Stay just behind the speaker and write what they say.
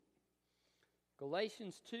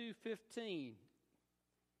Galatians 2:15.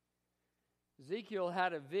 Ezekiel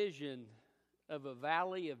had a vision of a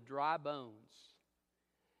valley of dry bones.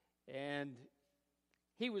 And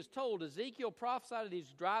he was told, Ezekiel prophesied of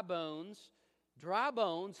these dry bones,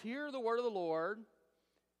 hear the word of the Lord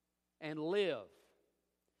and live.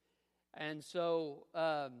 And so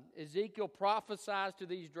Ezekiel prophesies to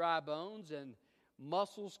these dry bones, and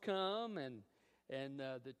muscles come, and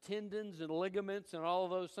the tendons and ligaments and all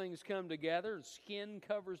of those things come together, and skin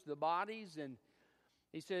covers the bodies. And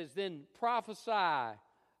he says, then prophesy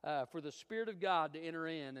for the Spirit of God to enter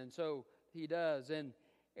in. And so he does. And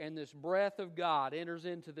this breath of God enters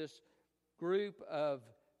into this group of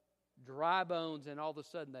dry bones, and all of a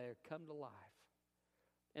sudden they come to life.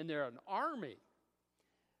 And they're an army.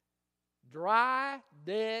 Dry,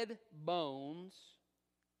 dead bones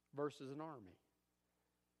versus an army.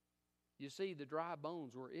 You see, the dry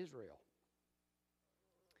bones were Israel.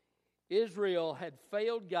 Israel had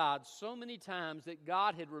failed God so many times that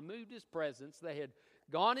God had removed His presence. They had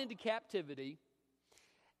gone into captivity.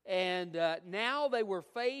 And now they were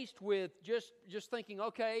faced with just thinking,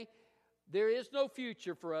 okay, there is no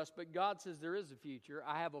future for us, but God says there is a future.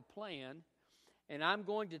 I have a plan, and I'm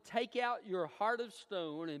going to take out your heart of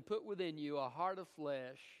stone and put within you a heart of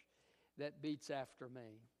flesh that beats after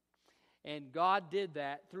me. And God did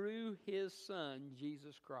that through His Son,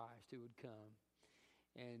 Jesus Christ, who would come.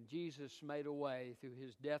 And Jesus made a way through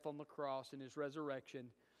His death on the cross and His resurrection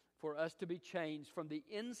for us to be changed from the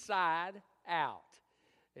inside out.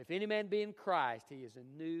 If any man be in Christ, he is a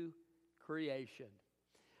new creation.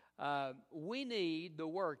 We need the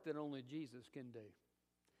work that only Jesus can do.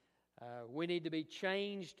 We need to be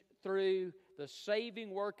changed through the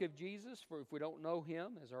saving work of Jesus, for if we don't know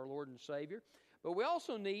Him as our Lord and Savior. But we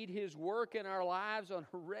also need His work in our lives on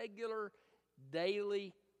a regular,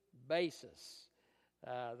 daily basis.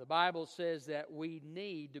 The Bible says that we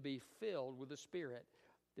need to be filled with the Spirit,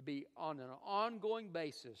 to be on an ongoing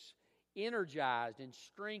basis, energized and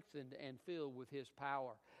strengthened and filled with His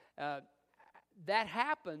power. That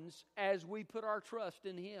happens as we put our trust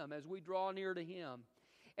in Him, as we draw near to Him.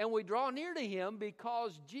 And we draw near to Him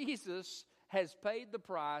because Jesus has paid the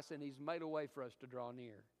price and He's made a way for us to draw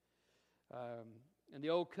near. In the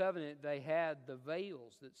Old Covenant, they had the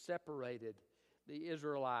veils that separated the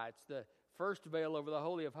Israelites. The first veil over the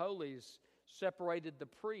Holy of Holies separated the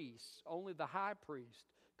priests. Only the high priest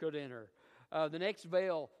could enter. The next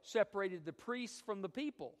veil separated the priests from the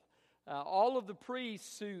people. All of the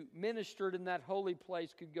priests who ministered in that holy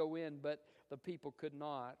place could go in, but the people could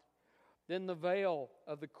not. Then the veil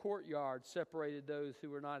of the courtyard separated those who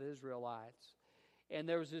were not Israelites. And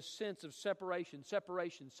there was this sense of separation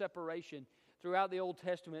throughout the Old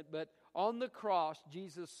Testament. But on the cross,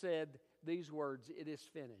 Jesus said these words, "It is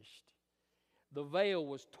finished." The veil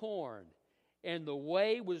was torn, and the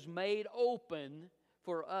way was made open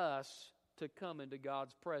for us to come into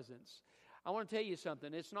God's presence. I want to tell you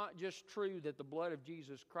something. It's not just true that the blood of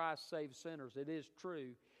Jesus Christ saves sinners. It is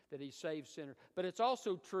true that He saves sinners. But it's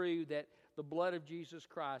also true that the blood of Jesus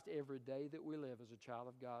Christ, every day that we live as a child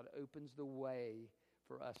of God, opens the way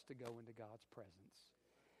for us to go into God's presence.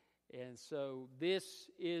 And so this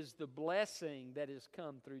is the blessing that has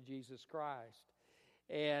come through Jesus Christ.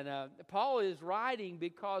 And Paul is writing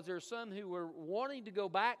because there's some who were wanting to go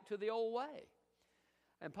back to the old way.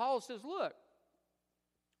 And Paul says, look,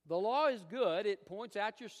 the law is good. It points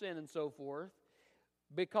out your sin and so forth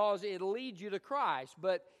because it leads you to Christ.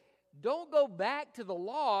 But don't go back to the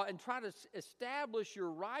law and try to establish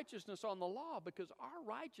your righteousness on the law, because our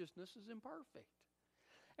righteousness is imperfect.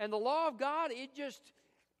 And the law of God, it just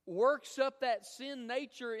works up that sin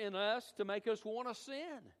nature in us to make us want to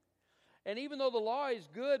sin. And even though the law is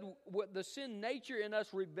good, the sin nature in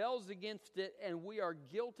us rebels against it, and we are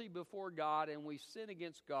guilty before God, and we sin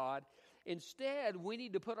against God. Instead, we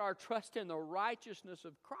need to put our trust in the righteousness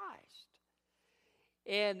of Christ.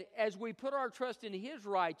 And as we put our trust in His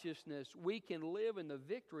righteousness, we can live in the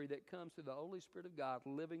victory that comes through the Holy Spirit of God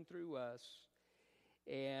living through us,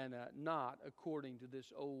 and not according to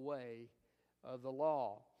this old way of the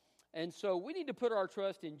law. And so we need to put our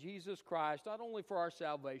trust in Jesus Christ, not only for our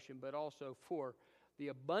salvation, but also for the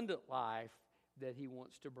abundant life that He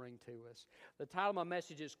wants to bring to us. The title of my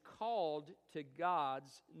message is Called to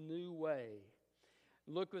God's New Way.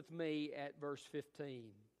 Look with me at verse 15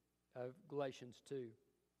 of Galatians 2.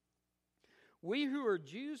 We who are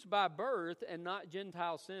Jews by birth and not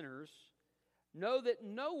Gentile sinners know that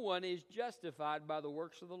no one is justified by the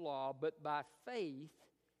works of the law, but by faith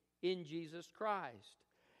in Jesus Christ.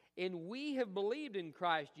 And we have believed in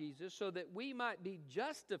Christ Jesus so that we might be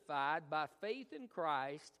justified by faith in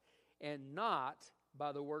Christ and not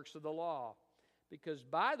by the works of the law. because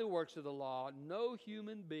by the works of the law no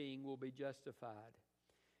human being will be justified.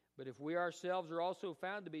 But if we ourselves are also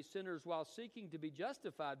found to be sinners while seeking to be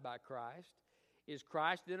justified by Christ, is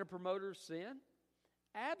Christ then a promoter of sin?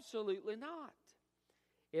 Absolutely not.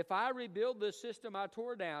 If I rebuild the system I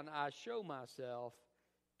tore down, I show myself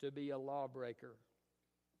to be a lawbreaker.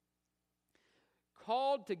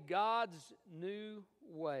 Called to God's new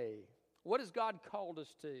way. What has God called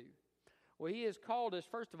us to? Well, He has called us,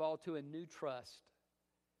 first of all, to a new trust.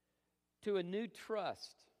 To a new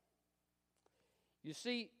trust. You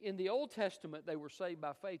see, in the Old Testament, they were saved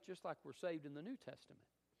by faith just like we're saved in the New Testament.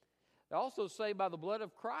 They're also saved by the blood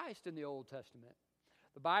of Christ in the Old Testament.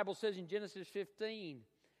 The Bible says in Genesis 15,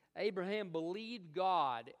 Abraham believed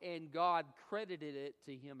God, and God credited it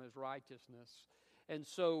to him as righteousness. And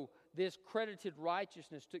so this credited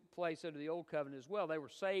righteousness took place under the Old Covenant as well. They were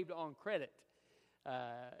saved on credit,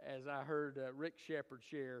 as I heard Rick Shepherd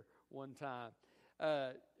share one time.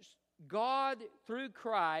 God, through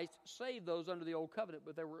Christ, saved those under the Old Covenant,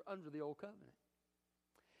 but they were under the Old Covenant.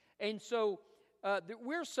 And so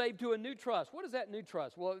we're saved to a new trust. What is that new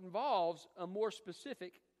trust? Well, it involves a more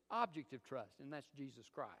specific object of trust, and that's Jesus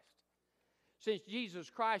Christ. Since Jesus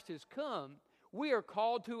Christ has come, we are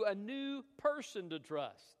called to a new person to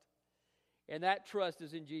trust. And that trust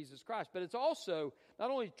is in Jesus Christ. But it's also not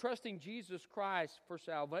only trusting Jesus Christ for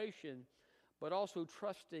salvation, but also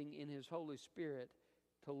trusting in His Holy Spirit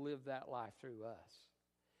to live that life through us.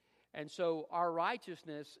 And so our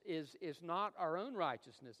righteousness is not our own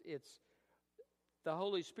righteousness. It's the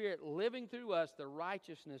Holy Spirit living through us the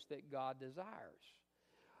righteousness that God desires.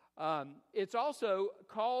 It's also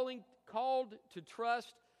called to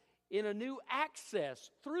trust in a new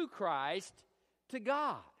access through Christ to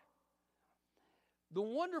God. The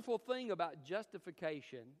wonderful thing about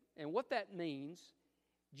justification and what that means,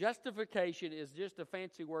 justification is just a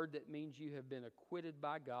fancy word that means you have been acquitted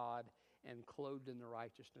by God and clothed in the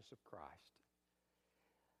righteousness of Christ.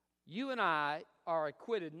 You and I are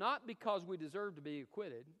acquitted not because we deserve to be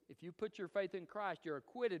acquitted. If you put your faith in Christ, you're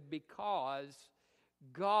acquitted because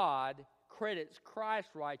God credits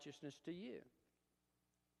Christ's righteousness to you.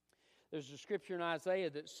 There's a scripture in Isaiah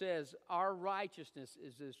that says our righteousness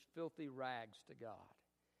is as filthy rags to God.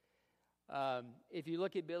 If you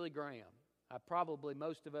look at Billy Graham, probably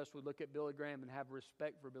most of us would look at Billy Graham and have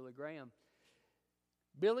respect for Billy Graham.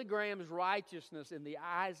 Billy Graham's righteousness in the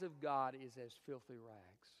eyes of God is as filthy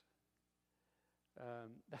rags.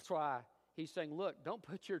 That's why he's saying, look, don't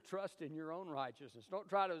put your trust in your own righteousness. Don't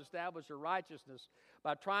try to establish your righteousness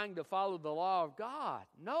by trying to follow the law of God.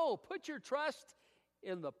 No, put your trust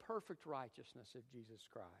in the perfect righteousness of Jesus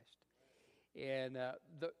Christ. And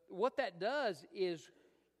what that does is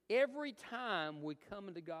every time we come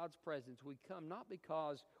into God's presence, we come not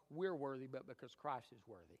because we're worthy, but because Christ is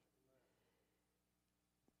worthy.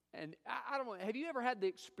 And I don't know, have you ever had the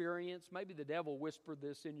experience, maybe the devil whispered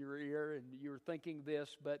this in your ear and you were thinking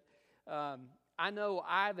this, but I know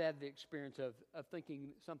I've had the experience of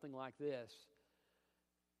thinking something like this.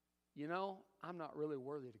 You know, I'm not really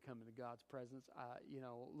worthy to come into God's presence.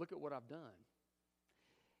 Look at what I've done.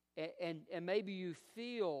 And maybe you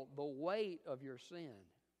feel the weight of your sin.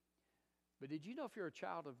 But did you know if you're a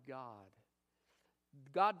child of God,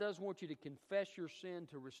 God does want you to confess your sin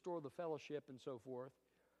to restore the fellowship and so forth,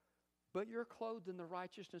 but you're clothed in the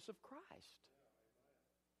righteousness of Christ.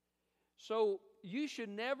 So you should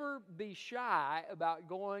never be shy about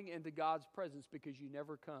going into God's presence because you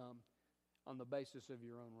never come on the basis of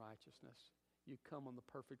your own righteousness. You come on the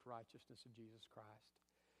perfect righteousness of Jesus Christ.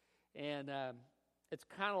 And it's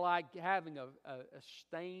kind of like having a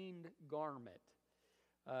stained garment.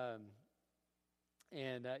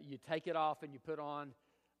 You take it off and you put on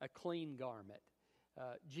a clean garment.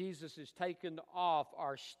 Jesus has taken off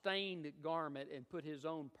our stained garment and put His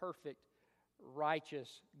own perfect,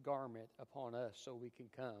 righteous garment upon us so we can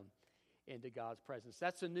come into God's presence.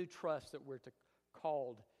 That's a new trust that we're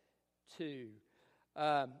called to.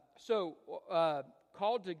 Called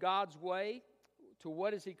to God's way. To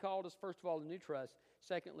what has He called us? First of all, a new trust.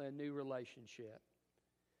 Secondly, a new relationship.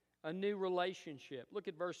 A new relationship. Look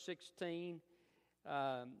at verse 16.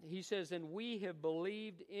 He says, and we have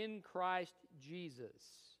believed in Christ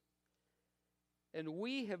Jesus. And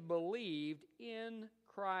we have believed in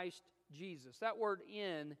Christ Jesus. That word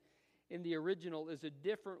in the original is a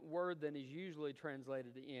different word than is usually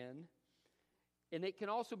translated in. And it can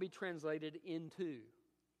also be translated into.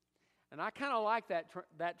 And I kind of like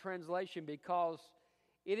that translation because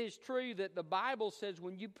it is true that the Bible says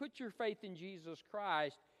when you put your faith in Jesus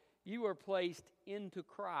Christ, you are placed into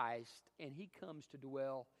Christ, and He comes to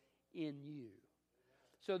dwell in you.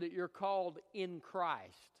 So that you're called in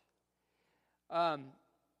Christ.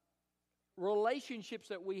 Relationships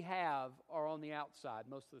that we have are on the outside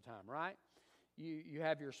most of the time, right? You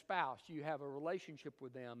have your spouse, you have a relationship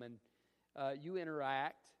with them, and you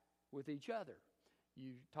interact with each other.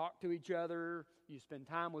 You talk to each other, you spend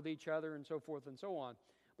time with each other, and so forth and so on.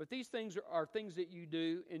 But these things are things that you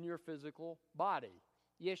do in your physical body.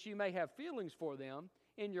 Yes, you may have feelings for them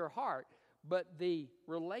in your heart, but the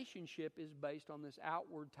relationship is based on this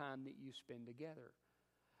outward time that you spend together.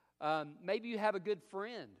 Maybe you have a good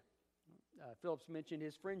friend. Phillips mentioned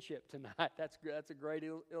his friendship tonight. That's a great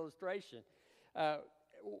illustration.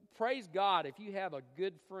 Praise God if you have a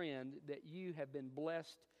good friend that you have been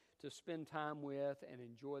blessed to spend time with and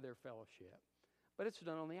enjoy their fellowship. But it's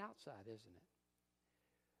done on the outside, isn't it?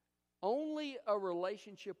 Only a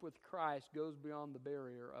relationship with Christ goes beyond the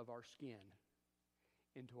barrier of our skin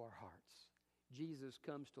into our hearts. Jesus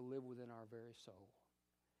comes to live within our very soul.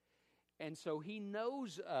 And so He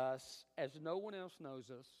knows us as no one else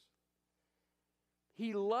knows us.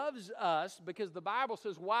 He loves us because the Bible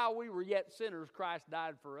says while we were yet sinners, Christ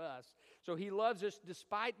died for us. So He loves us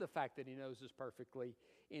despite the fact that He knows us perfectly.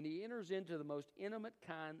 And He enters into the most intimate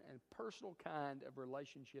kind and personal kind of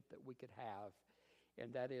relationship that we could have.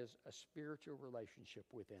 And that is a spiritual relationship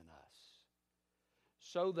within us.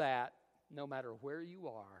 So that no matter where you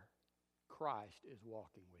are, Christ is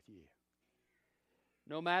walking with you.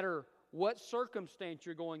 No matter what circumstance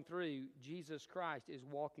you're going through, Jesus Christ is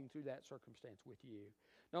walking through that circumstance with you.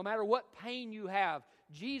 No matter what pain you have,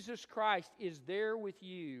 Jesus Christ is there with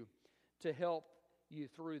you to help you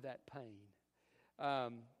through that pain.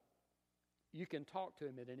 You can talk to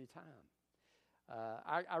Him at any time.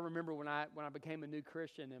 I remember when I became a new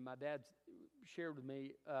Christian and my dad shared with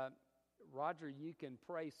me, Roger, you can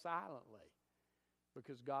pray silently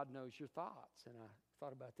because God knows your thoughts. And I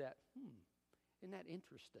thought about that. Isn't that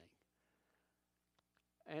interesting?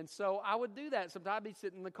 And so I would do that. Sometimes I'd be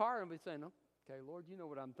sitting in the car and be saying, okay, Lord, you know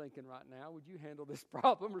what I'm thinking right now. Would you handle this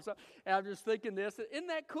problem or something? And I'm just thinking this. Isn't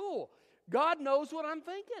that cool? God knows what I'm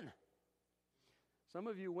thinking. Some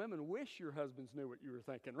of you women wish your husbands knew what you were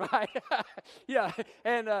thinking, right? Yeah.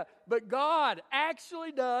 And but God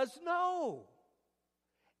actually does know.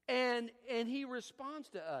 And He responds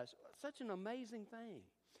to us. Such an amazing thing.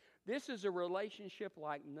 This is a relationship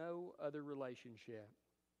like no other relationship.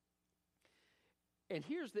 And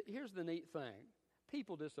here's the neat thing.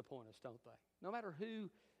 People disappoint us, don't they?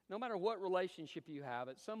 No matter what relationship you have,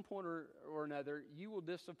 at some point or another, you will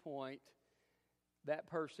disappoint that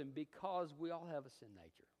person because we all have a sin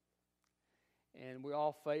nature. And we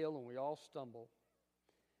all fail and we all stumble.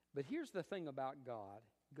 But here's the thing about God.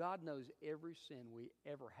 God knows every sin we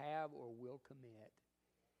ever have or will commit.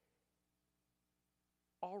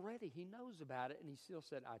 Already He knows about it, and He still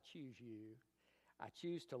said, I choose you. I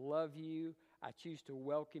choose to love you. I choose to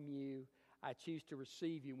welcome you. I choose to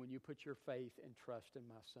receive you when you put your faith and trust in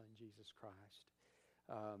my Son, Jesus Christ.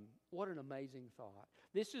 What an amazing thought.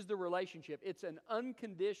 This is the relationship. It's an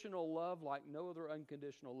unconditional love like no other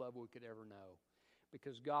unconditional love we could ever know.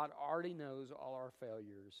 Because God already knows all our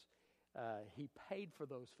failures. He paid for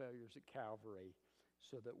those failures at Calvary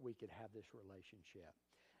so that we could have this relationship.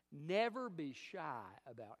 Never be shy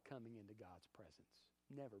about coming into God's presence.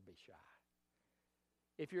 Never be shy.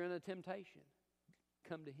 If you're in a temptation,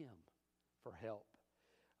 come to Him for help.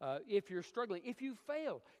 If you're struggling, if you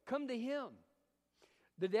fail, come to Him.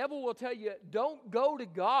 The devil will tell you, don't go to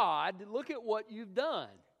God. Look at what you've done.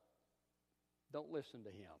 Don't listen to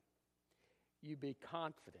him. You be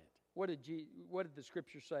confident. What did the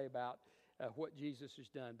Scripture say about what Jesus has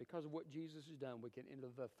done? Because of what Jesus has done, we can enter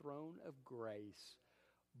the throne of grace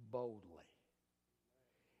boldly.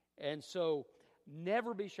 And so,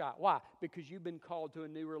 never be shy. Why? Because you've been called to a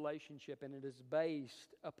new relationship, and it is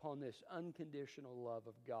based upon this unconditional love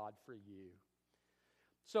of God for you.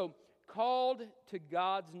 So, called to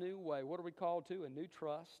God's new way. What are we called to? A new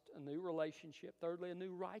trust, a new relationship. Thirdly, a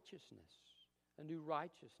new righteousness. A new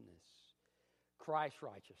righteousness. Christ's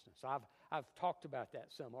righteousness. I've talked about that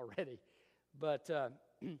some already. But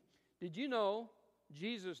did you know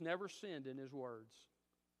Jesus never sinned in His words?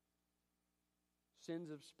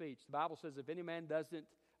 Sins of speech. The Bible says if any man doesn't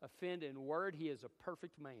offend in word, he is a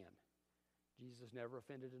perfect man. Jesus never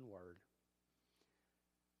offended in word.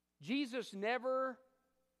 Jesus never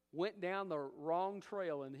went down the wrong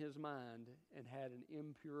trail in his mind and had an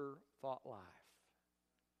impure thought life.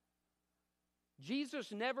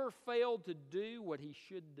 Jesus never failed to do what He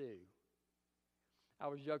should do. I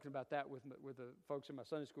was joking about that with the folks in my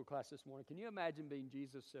Sunday school class this morning. Can you imagine being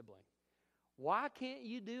Jesus' sibling? Why can't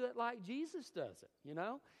you do it like Jesus does it, you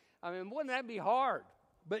know? I mean, wouldn't that be hard?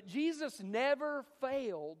 But Jesus never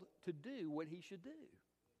failed to do what He should do.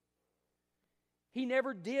 He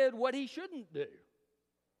never did what he shouldn't do.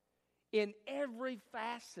 In every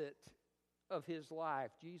facet of his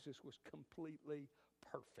life, Jesus was completely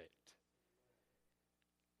perfect.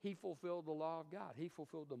 He fulfilled the law of God. He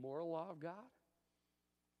fulfilled the moral law of God.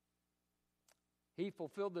 He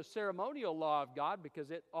fulfilled the ceremonial law of God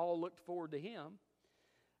because it all looked forward to him.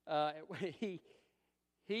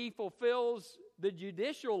 He fulfills the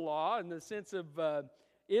judicial law in the sense of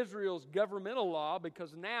Israel's governmental law,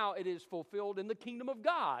 because now it is fulfilled in the kingdom of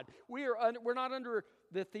God. We're not under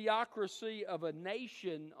the theocracy of a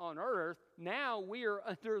nation on earth. Now we are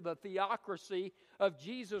under the theocracy of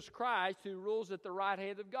Jesus Christ, who rules at the right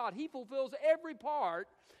hand of God. He fulfills every part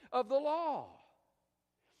of the law.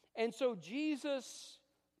 And so Jesus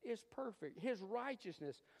is perfect. His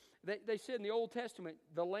righteousness. They said in the Old Testament,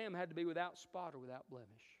 the lamb had to be without spot or without blemish.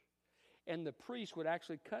 And the priest would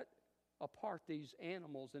actually cut apart these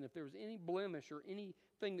animals, and if there was any blemish or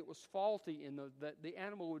anything that was faulty in the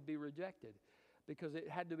animal would be rejected, because it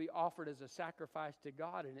had to be offered as a sacrifice to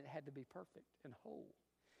God, and it had to be perfect and whole.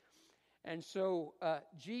 And so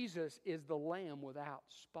Jesus is the lamb without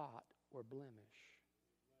spot or blemish.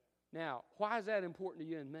 Now, why is that important to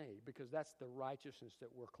you and me? Because that's the righteousness that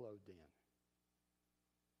we're clothed in.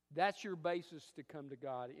 That's your basis to come to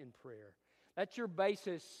God in prayer. That's your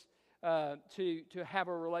basis to have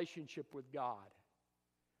a relationship with God.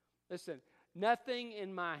 Listen, nothing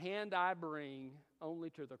in my hand I bring, only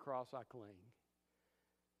to the cross I cling.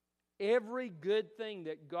 Every good thing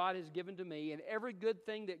that God has given to me and every good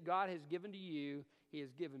thing that God has given to you, He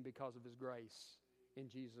has given because of His grace in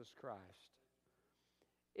Jesus Christ.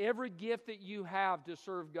 Every gift that you have to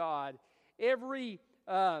serve God, every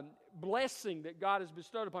blessing that God has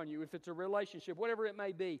bestowed upon you, if it's a relationship, whatever it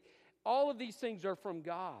may be, all of these things are from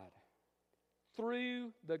God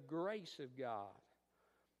through the grace of God.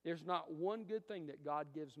 There's not one good thing that God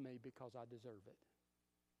gives me because I deserve it.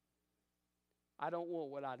 I don't want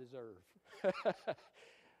what I deserve.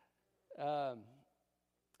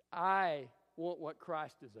 I want what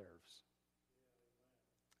Christ deserves.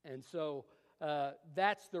 And so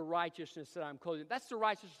that's the righteousness that I'm clothed in. That's the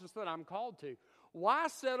righteousness that I'm called to. Why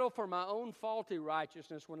settle for my own faulty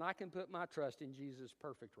righteousness when I can put my trust in Jesus'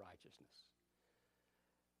 perfect righteousness?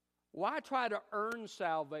 Why try to earn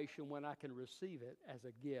salvation when I can receive it as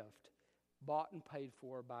a gift, bought and paid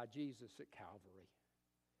for by Jesus at Calvary?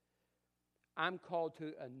 I'm called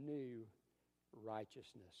to a new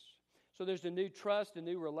righteousness. So there's a new trust, a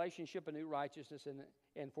new relationship, a new righteousness,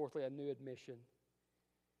 and fourthly, a new admission.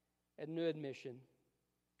 A new admission.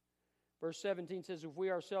 Verse 17 says, if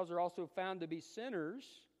we ourselves are also found to be sinners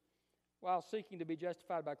while seeking to be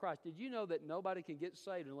justified by Christ. Did you know that nobody can get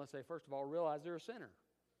saved unless they first of all realize they're a sinner?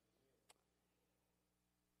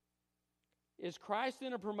 Is Christ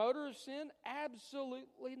then a promoter of sin?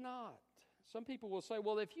 Absolutely not. Some people will say,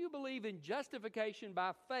 well, if you believe in justification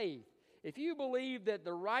by faith, if you believe that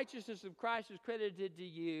the righteousness of Christ is credited to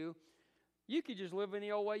you, you could just live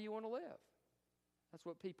any old way you want to live. That's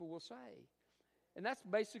what people will say. And that's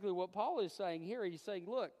basically what Paul is saying here. He's saying,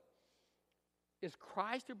 look, is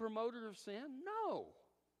Christ a promoter of sin? No,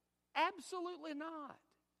 absolutely not.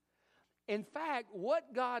 In fact,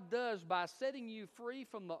 what God does by setting you free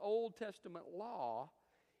from the Old Testament law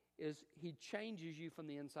is He changes you from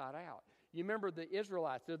the inside out. You remember the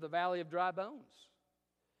Israelites, they're the valley of dry bones.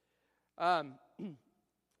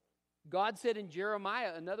 God said in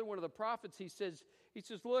Jeremiah, another one of the prophets, He says,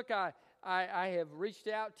 look, I have reached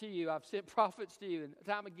out to you. I've sent prophets to you, and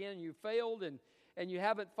time again you failed, and you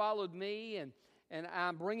haven't followed me, and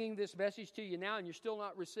I'm bringing this message to you now, and you're still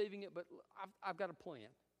not receiving it, but I've got a plan.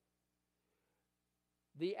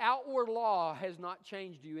 The outward law has not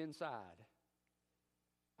changed you inside.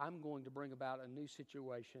 I'm going to bring about a new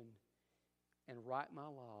situation and write my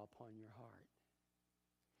law upon your heart.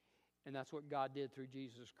 And that's what God did through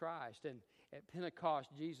Jesus Christ. And at Pentecost,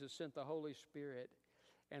 Jesus sent the Holy Spirit.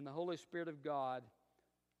 And the Holy Spirit of God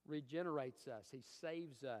regenerates us. He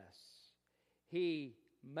saves us. He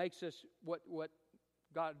makes us what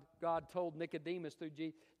God told Nicodemus through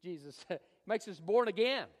Jesus. Makes us born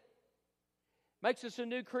again. Makes us a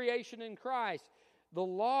new creation in Christ. The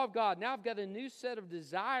law of God. Now I've got a new set of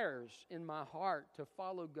desires in my heart to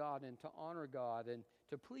follow God and to honor God and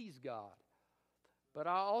to please God. But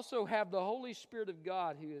I also have the Holy Spirit of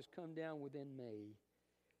God who has come down within me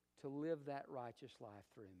to live that righteous life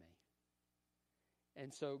through me.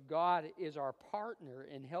 And so God is our partner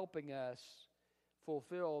in helping us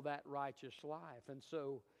fulfill that righteous life. And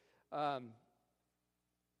so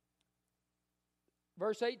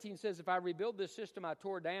verse 18 says, if I rebuild this system I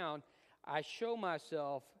tore down, I show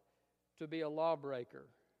myself to be a lawbreaker.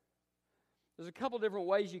 There's a couple different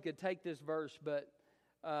ways you could take this verse, but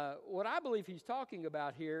what I believe he's talking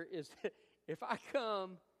about here is that if I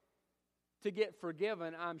come to get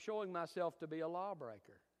forgiven, I'm showing myself to be a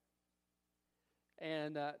lawbreaker.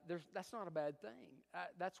 And that's not a bad thing.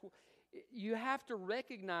 You have to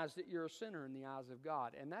recognize that you're a sinner in the eyes of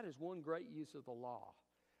God, and that is one great use of the law.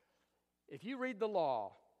 If you read the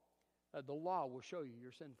law will show you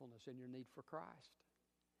your sinfulness and your need for Christ.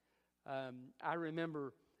 I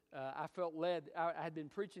remember I felt led. I had been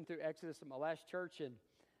preaching through Exodus at my last church, and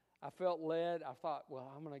I felt led. I thought,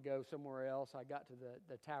 well, I'm going to go somewhere else. I got to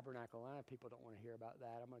the tabernacle, and people don't want to hear about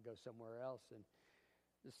that. I'm going to go somewhere else. And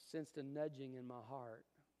just sensed a nudging in my heart.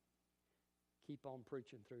 Keep on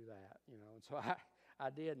preaching through that, And so I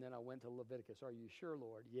did, and then I went to Leviticus. Are you sure,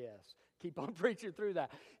 Lord? Yes. Keep on preaching through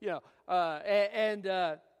that.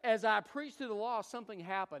 As I preached through the law, something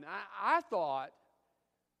happened. I thought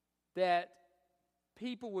that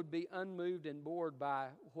people would be unmoved and bored by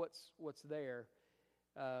what's there.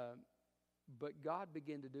 But God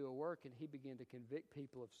began to do a work, and He began to convict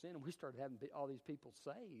people of sin. And we started having all these people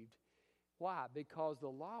saved. Why? Because the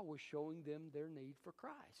law was showing them their need for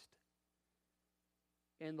Christ.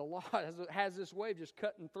 And the law has this way of just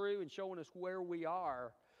cutting through and showing us where we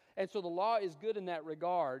are. And so the law is good in that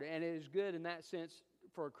regard, and it is good in that sense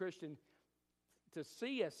for a Christian to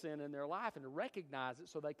see a sin in their life and to recognize it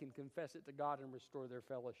so they can confess it to God and restore their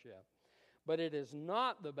fellowship. But it is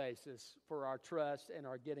not the basis for our trust and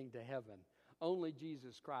our getting to heaven. Only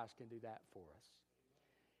Jesus Christ can do that for us.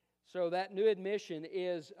 So that new admission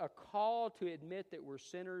is a call to admit that we're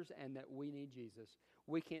sinners and that we need Jesus.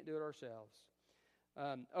 We can't do it ourselves.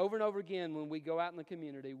 Over and over again, when we go out in the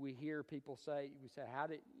community, we hear people say,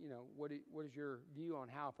 what is your view on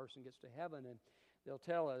how a person gets to heaven? And they'll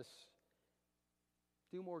tell us,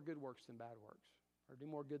 do more good works than bad works, or do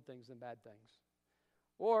more good things than bad things.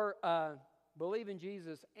 Or believe in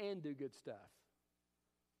Jesus and do good stuff.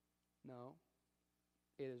 No.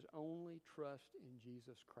 It is only trust in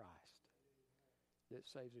Jesus Christ that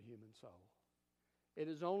saves a human soul. It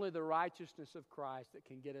is only the righteousness of Christ that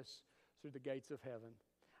can get us through the gates of heaven.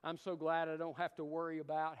 I'm so glad I don't have to worry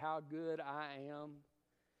about how good I am.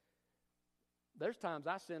 There's times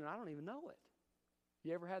I sin and I don't even know it.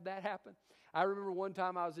 You ever had that happen? I remember one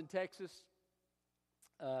time I was in Texas,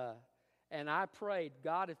 and I prayed,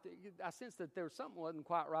 God, I sensed that there was something wasn't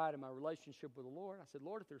quite right in my relationship with the Lord. I said,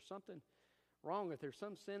 Lord, if there's something wrong, if there's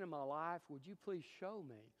some sin in my life, would you please show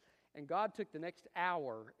me? And God took the next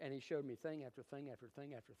hour, and He showed me thing after thing after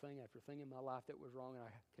thing after thing after thing in my life that was wrong, and I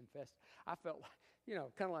confessed. I felt like,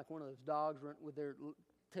 kind of like one of those dogs with their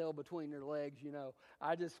tail between their legs,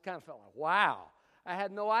 I just kind of felt like, wow, I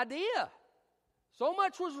had no idea. So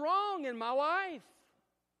much was wrong in my life.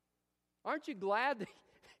 Aren't you glad that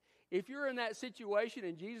if you're in that situation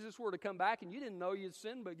and Jesus were to come back and you didn't know you'd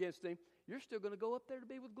sinned against Him, you're still going to go up there to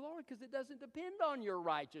be with glory because it doesn't depend on your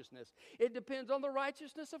righteousness. It depends on the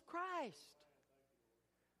righteousness of Christ.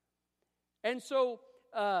 And so,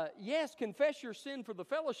 yes, confess your sin for the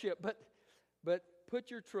fellowship, but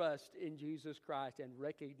put your trust in Jesus Christ and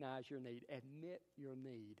recognize your need. Admit your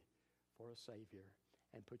need for a Savior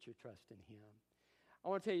and put your trust in Him. I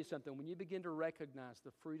want to tell you something. When you begin to recognize the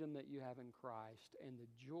freedom that you have in Christ and the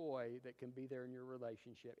joy that can be there in your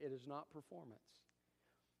relationship, it is not performance.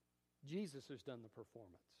 Jesus has done the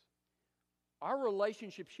performance. Our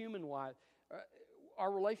relationships, human-wise,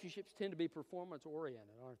 our relationships tend to be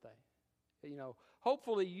performance-oriented, aren't they?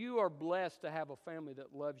 Hopefully you are blessed to have a family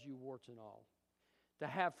that loves you warts and all, to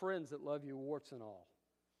have friends that love you warts and all.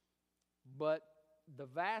 But the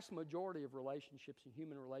vast majority of relationships and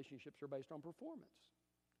human relationships are based on performance.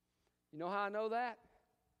 You know how I know that?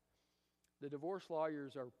 The divorce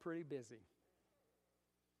lawyers are pretty busy.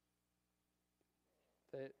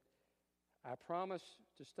 That I promise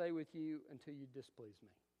to stay with you until you displease me.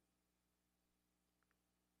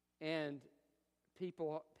 And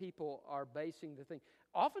people are basing the thing.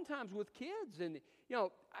 Oftentimes with kids, and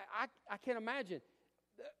I can't imagine.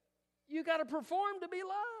 You got to perform to be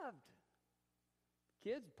loved.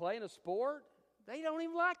 Kids playing a sport, they don't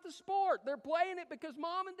even like the sport. They're playing it because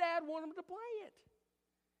mom and dad want them to play it.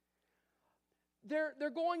 They're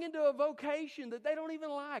going into a vocation that they don't even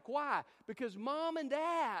like. Why? Because mom and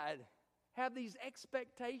dad have these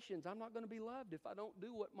expectations. I'm not going to be loved if I don't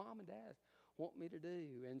do what mom and dad want me to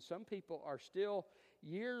do. And some people are still,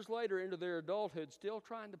 years later into their adulthood, still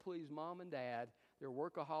trying to please mom and dad. They're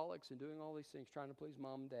workaholics and doing all these things, trying to please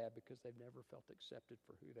mom and dad because they've never felt accepted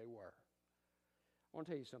for who they were. I want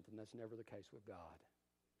to tell you something, that's never the case with God.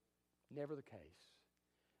 Never the case.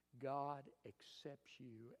 God accepts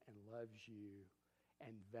you and loves you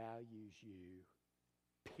and values you,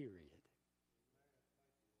 period.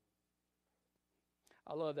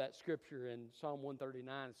 I love that scripture in Psalm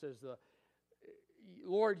 139. It says,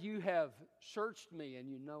 Lord, you have searched me and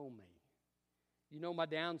you know me. You know my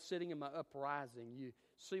down sitting and my uprising. You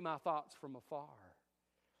see my thoughts from afar.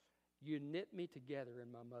 You knit me together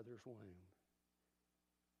in my mother's womb.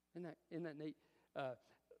 Isn't that neat?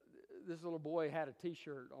 This little boy had a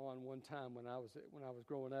T-shirt on one time when I was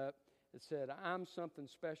growing up. It said, "I'm something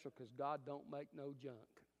special because God don't make no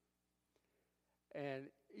junk." And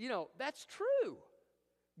that's true.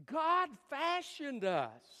 God fashioned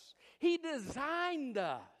us. He designed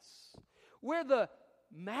us. We're the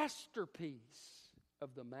masterpiece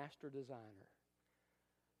of the master designer.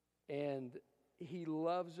 And He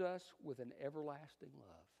loves us with an everlasting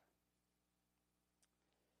love.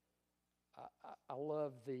 I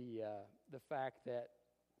love the fact that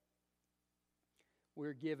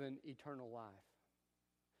we're given eternal life.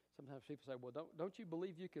 Sometimes people say, well, don't you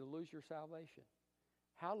believe you can lose your salvation?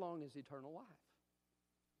 How long is eternal life?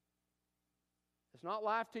 It's not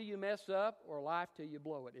life till you mess up or life till you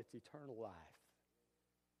blow it. It's eternal life.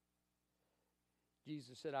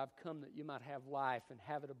 Jesus said, I've come that you might have life and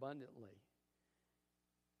have it abundantly.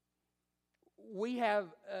 We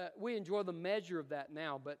enjoy the measure of that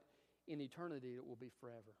now, but in eternity it will be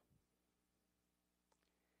forever.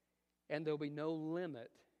 And there'll be no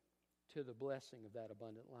limit to the blessing of that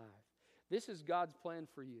abundant life. This is God's plan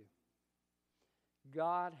for you.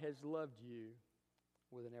 God has loved you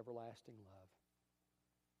with an everlasting love.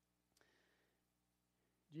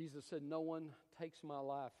 Jesus said, no one takes my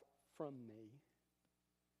life from me.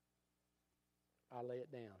 I lay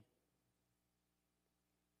it down.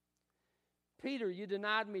 Peter, you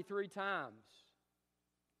denied me 3 times.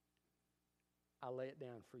 I lay it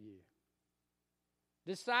down for you.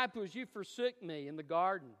 Disciples, you forsook me in the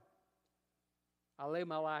garden. I lay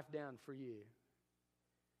my life down for you.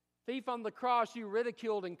 Thief on the cross, you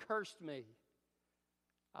ridiculed and cursed me.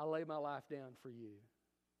 I lay my life down for you.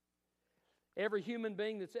 Every human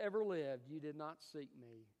being that's ever lived, you did not seek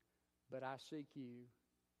me, but I seek you.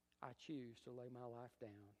 I choose to lay my life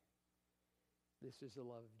down. This is the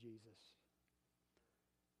love of Jesus.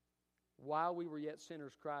 While we were yet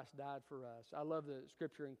sinners, Christ died for us. I love the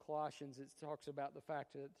scripture in Colossians. It talks about the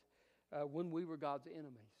fact that when we were God's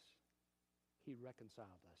enemies, He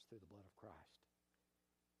reconciled us through the blood of Christ.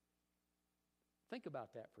 Think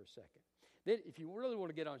about that for a second. Then, if you really want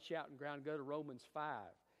to get on shouting ground, go to Romans 5.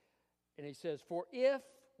 And he says, for if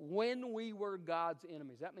when we were God's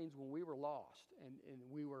enemies, that means when we were lost and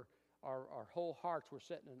we were, our whole hearts were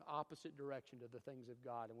set in an opposite direction to the things of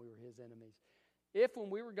God and we were His enemies. If when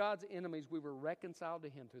we were God's enemies, we were reconciled to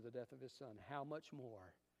Him through the death of His Son, how much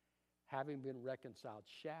more, having been reconciled,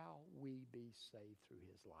 shall we be saved through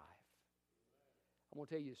His life? I'm going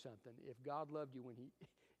to tell you something. If God loved you when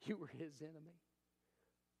you were His enemy,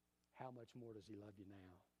 how much more does He love you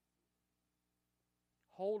now?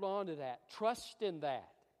 Hold on to that. Trust in that.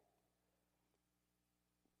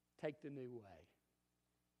 Take the new way,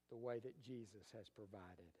 the way that Jesus has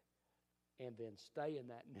provided. And then stay in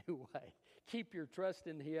that new way. Keep your trust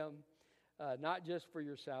in Him, not just for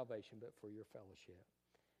your salvation, but for your fellowship.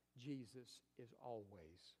 Jesus is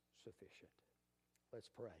always sufficient. Let's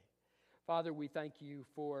pray. Father, we thank you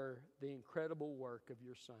for the incredible work of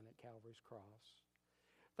your Son at Calvary's cross.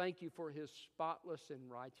 Thank you for His spotless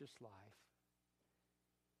and righteous life.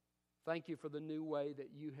 Thank you for the new way that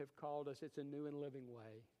you have called us. It's a new and living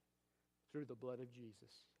way through the blood of Jesus.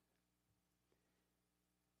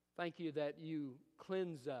 Thank you that you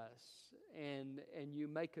cleanse us and you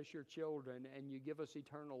make us your children and you give us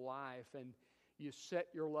eternal life and you set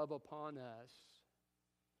your love upon us.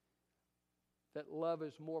 That love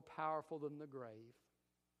is more powerful than the grave.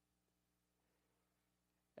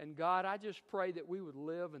 And God, I just pray that we would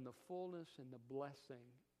live in the fullness and the blessing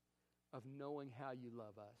of knowing how you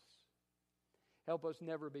love us. Help us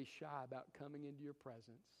never be shy about coming into your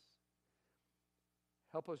presence.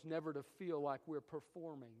 Help us never to feel like we're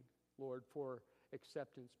performing, Lord, for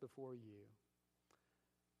acceptance before you.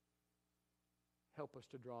 Help us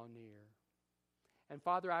to draw near. And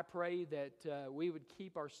Father, I pray that we would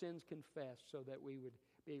keep our sins confessed so that we would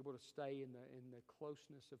be able to stay in the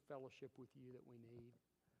closeness of fellowship with you that we need.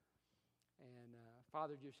 And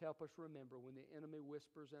Father, just help us remember when the enemy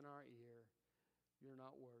whispers in our ear, you're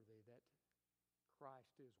not worthy, that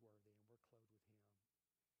Christ is worthy and we're clothed with him.